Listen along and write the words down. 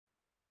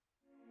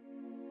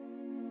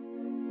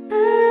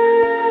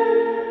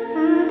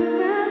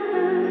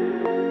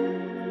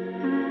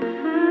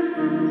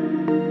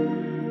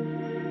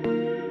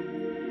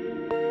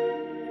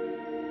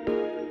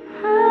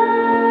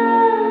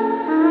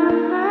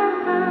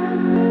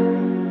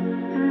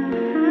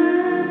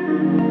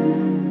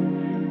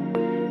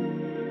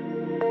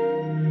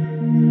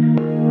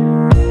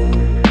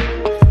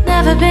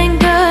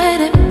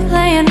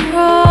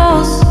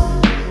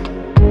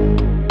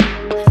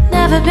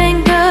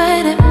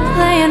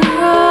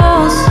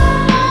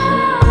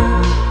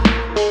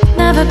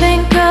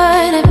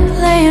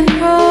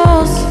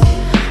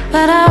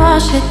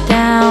wash it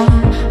down,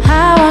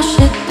 I wash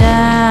it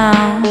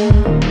down.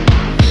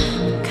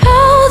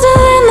 Colder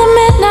than the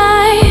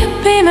midnight,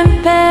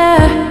 beaming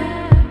bare.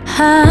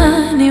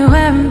 Honey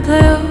wearing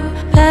blue,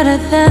 better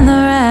than the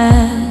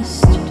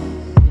rest.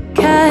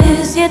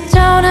 'Cause you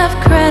don't have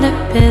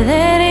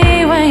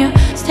credibility when you're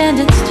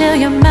standing still,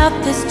 your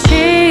mouth is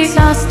cheap.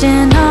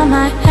 Exhausting all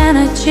my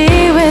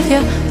energy with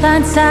your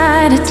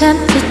blindsided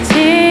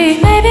identity.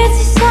 Maybe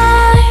it's a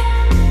sign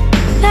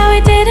that we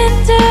didn't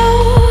do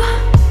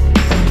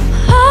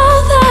all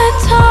that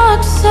talk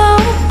so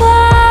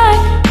black,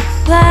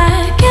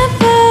 black and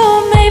blue.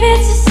 Maybe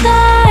it's a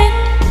sign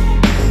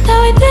that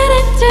we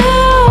didn't do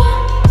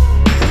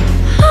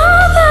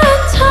all that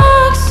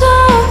talk so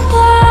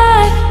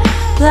black,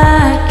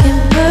 black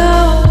and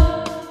blue.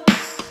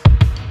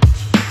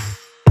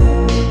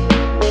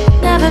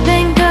 Never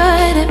been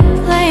good at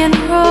playing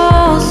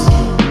rules.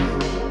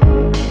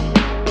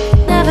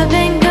 Never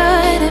been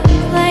good at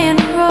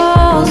playing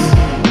rules.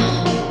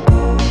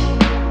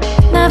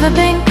 Never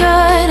been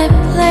good at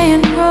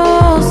playing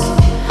rules.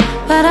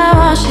 But I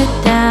wash it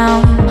down,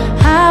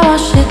 I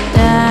wash it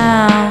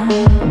down.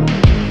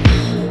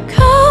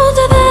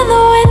 Colder than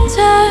the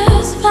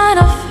winter's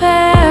final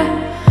fair.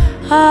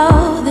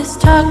 All this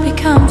talk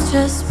becomes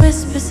just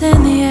whispers in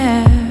the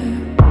air.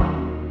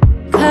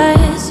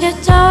 'Cause you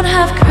don't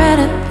have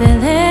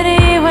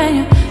credibility when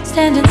you're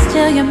standing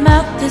still, your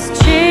mouth is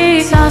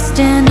cheap.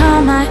 Exhausting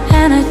all my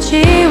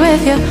energy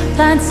with your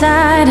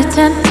blindsided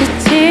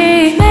identity.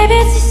 Maybe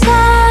it's a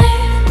sign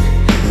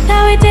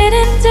that we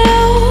didn't do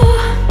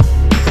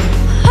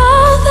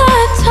all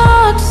that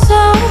talk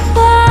so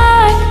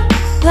black,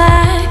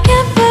 black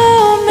and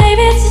blue.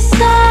 Maybe it's a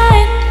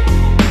sign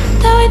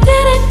that we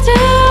didn't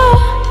do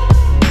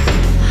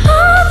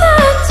all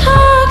that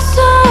talk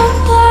so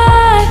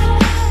black,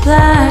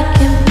 black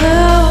and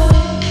blue.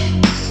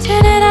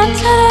 Turn it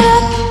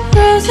up,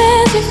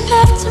 bruises you've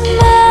left to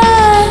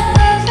mend.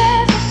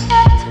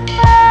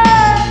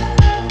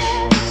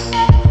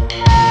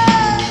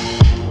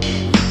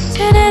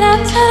 Turn it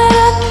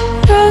up,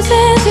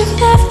 bruises you've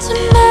left to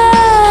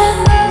mend.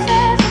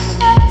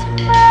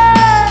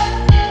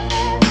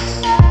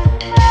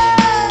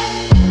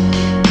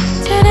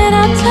 Turn it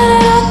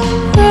up,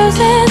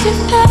 bruises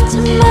you've left to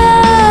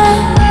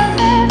mend.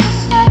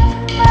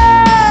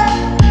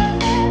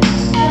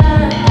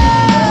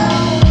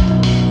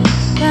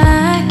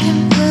 Black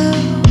and blue,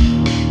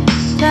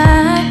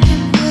 black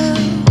and blue,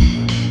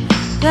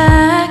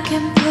 black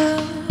and blue,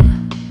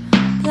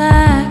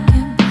 black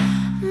and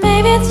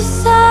maybe it's a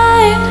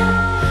sign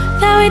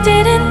that we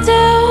didn't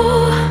do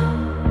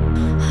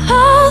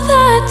all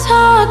that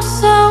talk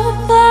so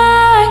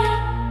black,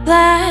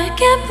 black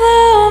and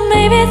blue.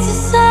 Maybe it's a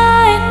sign